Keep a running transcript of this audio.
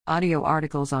Audio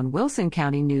articles on Wilson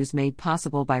County News made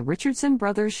possible by Richardson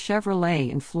Brothers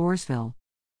Chevrolet in Floresville.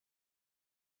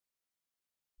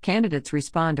 Candidates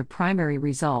respond to primary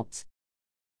results.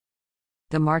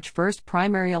 The March 1st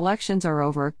primary elections are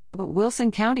over, but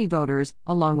Wilson County voters,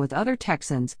 along with other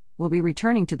Texans, will be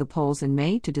returning to the polls in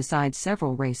May to decide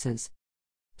several races.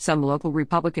 Some local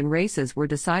Republican races were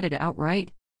decided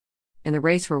outright. In the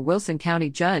race for Wilson County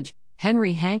Judge,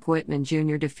 Henry Hank Whitman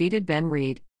Jr. defeated Ben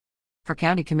Reed. For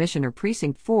County Commissioner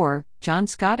Precinct 4, John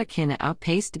Scott-Akin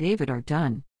outpaced David R.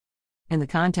 Dunn. In the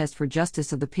contest for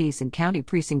Justice of the Peace in County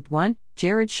Precinct 1,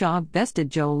 Jared Shaw bested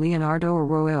Joe Leonardo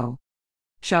Arroyo.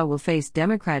 Shaw will face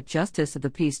Democrat Justice of the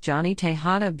Peace Johnny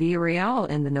Tejada Villarreal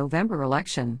in the November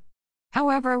election.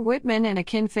 However, Whitman and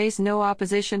Akin face no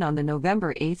opposition on the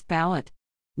November 8th ballot.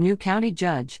 New County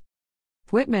Judge.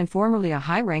 Whitman, formerly a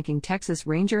high-ranking Texas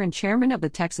Ranger and chairman of the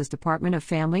Texas Department of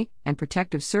Family and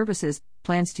Protective Services,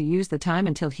 plans to use the time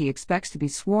until he expects to be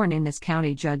sworn in as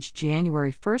county judge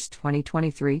January 1,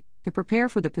 2023, to prepare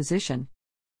for the position.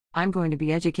 "I'm going to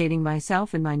be educating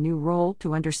myself in my new role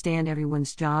to understand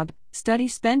everyone's job, study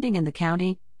spending in the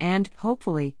county, and,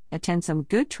 hopefully, attend some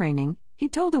good training," he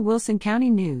told the Wilson County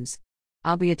News.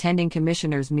 "I'll be attending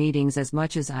commissioners' meetings as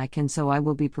much as I can, so I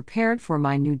will be prepared for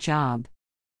my new job."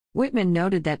 Whitman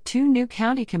noted that 2 new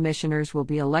county commissioners will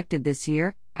be elected this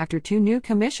year, after 2 new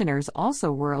commissioners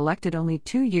also were elected only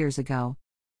 2 years ago.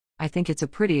 "I think it's a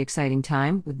pretty exciting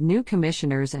time, with new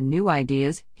commissioners and new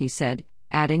ideas," he said,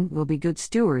 adding, "We'll be good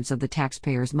stewards of the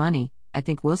taxpayers' money. I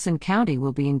think Wilson County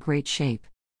will be in great shape."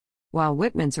 While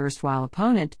Whitman's erstwhile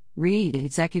opponent, Reed,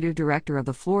 executive director of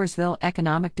the Floresville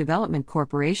Economic Development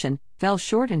Corporation, fell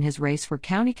short in his race for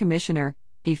county commissioner,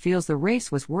 he feels the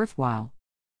race was worthwhile.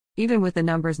 "Even with the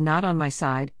numbers not on my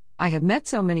side, I have met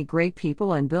so many great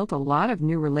people and built a lot of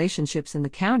new relationships in the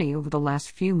county over the last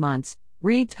few months,"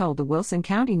 Reed told the Wilson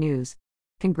County News.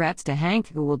 Congrats to Hank,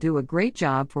 who will do a great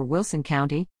job for Wilson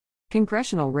County.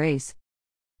 Congressional race.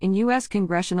 In U.S.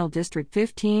 Congressional District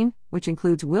 15, which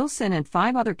includes Wilson and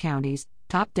 5 other counties,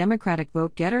 top Democratic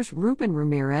vote-getters Ruben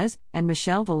Ramirez and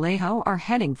Michelle Vallejo are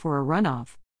heading for a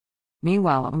runoff.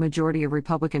 Meanwhile, a majority of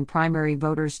Republican primary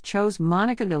voters chose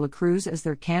Monica de la Cruz as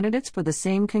their candidates for the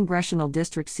same congressional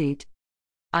district seat.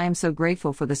 "I am so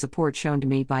grateful for the support shown to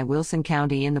me by Wilson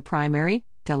County in the primary,"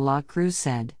 de la Cruz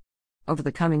said. "Over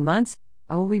the coming months,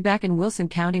 I will be back in Wilson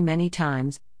County many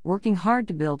times, working hard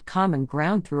to build common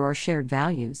ground through our shared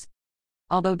values."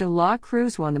 Although de la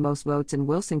Cruz won the most votes in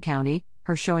Wilson County,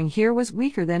 her showing here was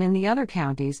weaker than in the other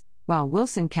counties, while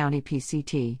Wilson County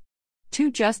PCT 2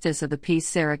 Justice of the Peace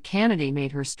Sarah Kennedy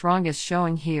made her strongest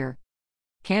showing here.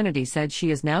 Kennedy said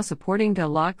she is now supporting de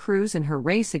la Cruz in her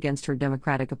race against her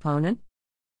Democratic opponent.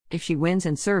 "If she wins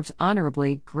and serves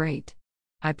honorably, great.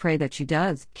 I pray that she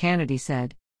does," Kennedy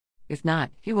said. "If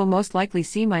not, you will most likely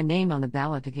see my name on the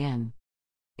ballot again."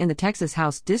 In the Texas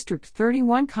House District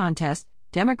 31 contest,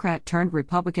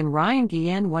 Democrat-turned-Republican Ryan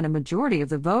Guillen won a majority of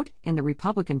the vote in the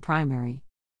Republican primary.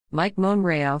 Mike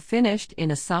Monreal finished in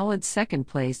a solid second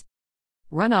place.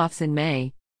 Runoffs in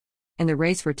May. In the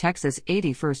race for Texas'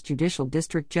 81st Judicial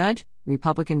District Judge,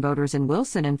 Republican voters in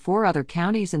Wilson and 4 other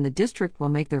counties in the district will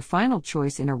make their final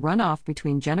choice in a runoff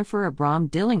between Jennifer Abram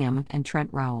Dillingham and Trent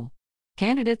Rowell.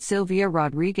 Candidate Sylvia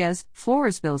Rodriguez,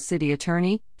 Floresville's city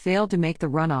attorney, failed to make the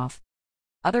runoff.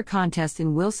 Other contests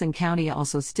in Wilson County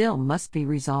also still must be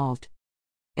resolved.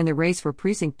 In the race for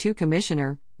Precinct 2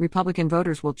 Commissioner, Republican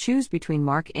voters will choose between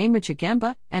Mark A.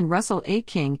 Michigemba and Russell A.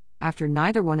 King, after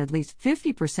neither won at least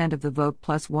 50% of the vote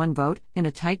plus 1 vote in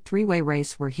a tight 3-way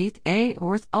race where Heath A.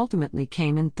 Orth ultimately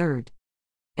came in third.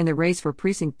 In the race for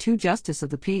Precinct 2 Justice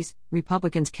of the Peace,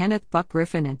 Republicans Kenneth Buck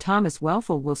Griffin and Thomas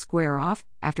Welfel will square off,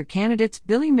 after candidates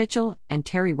Billy Mitchell and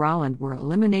Terry Rolland were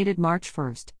eliminated March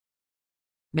 1.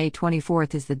 May 24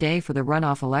 is the day for the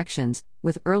runoff elections,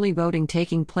 with early voting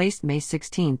taking place May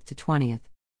 16 to 20.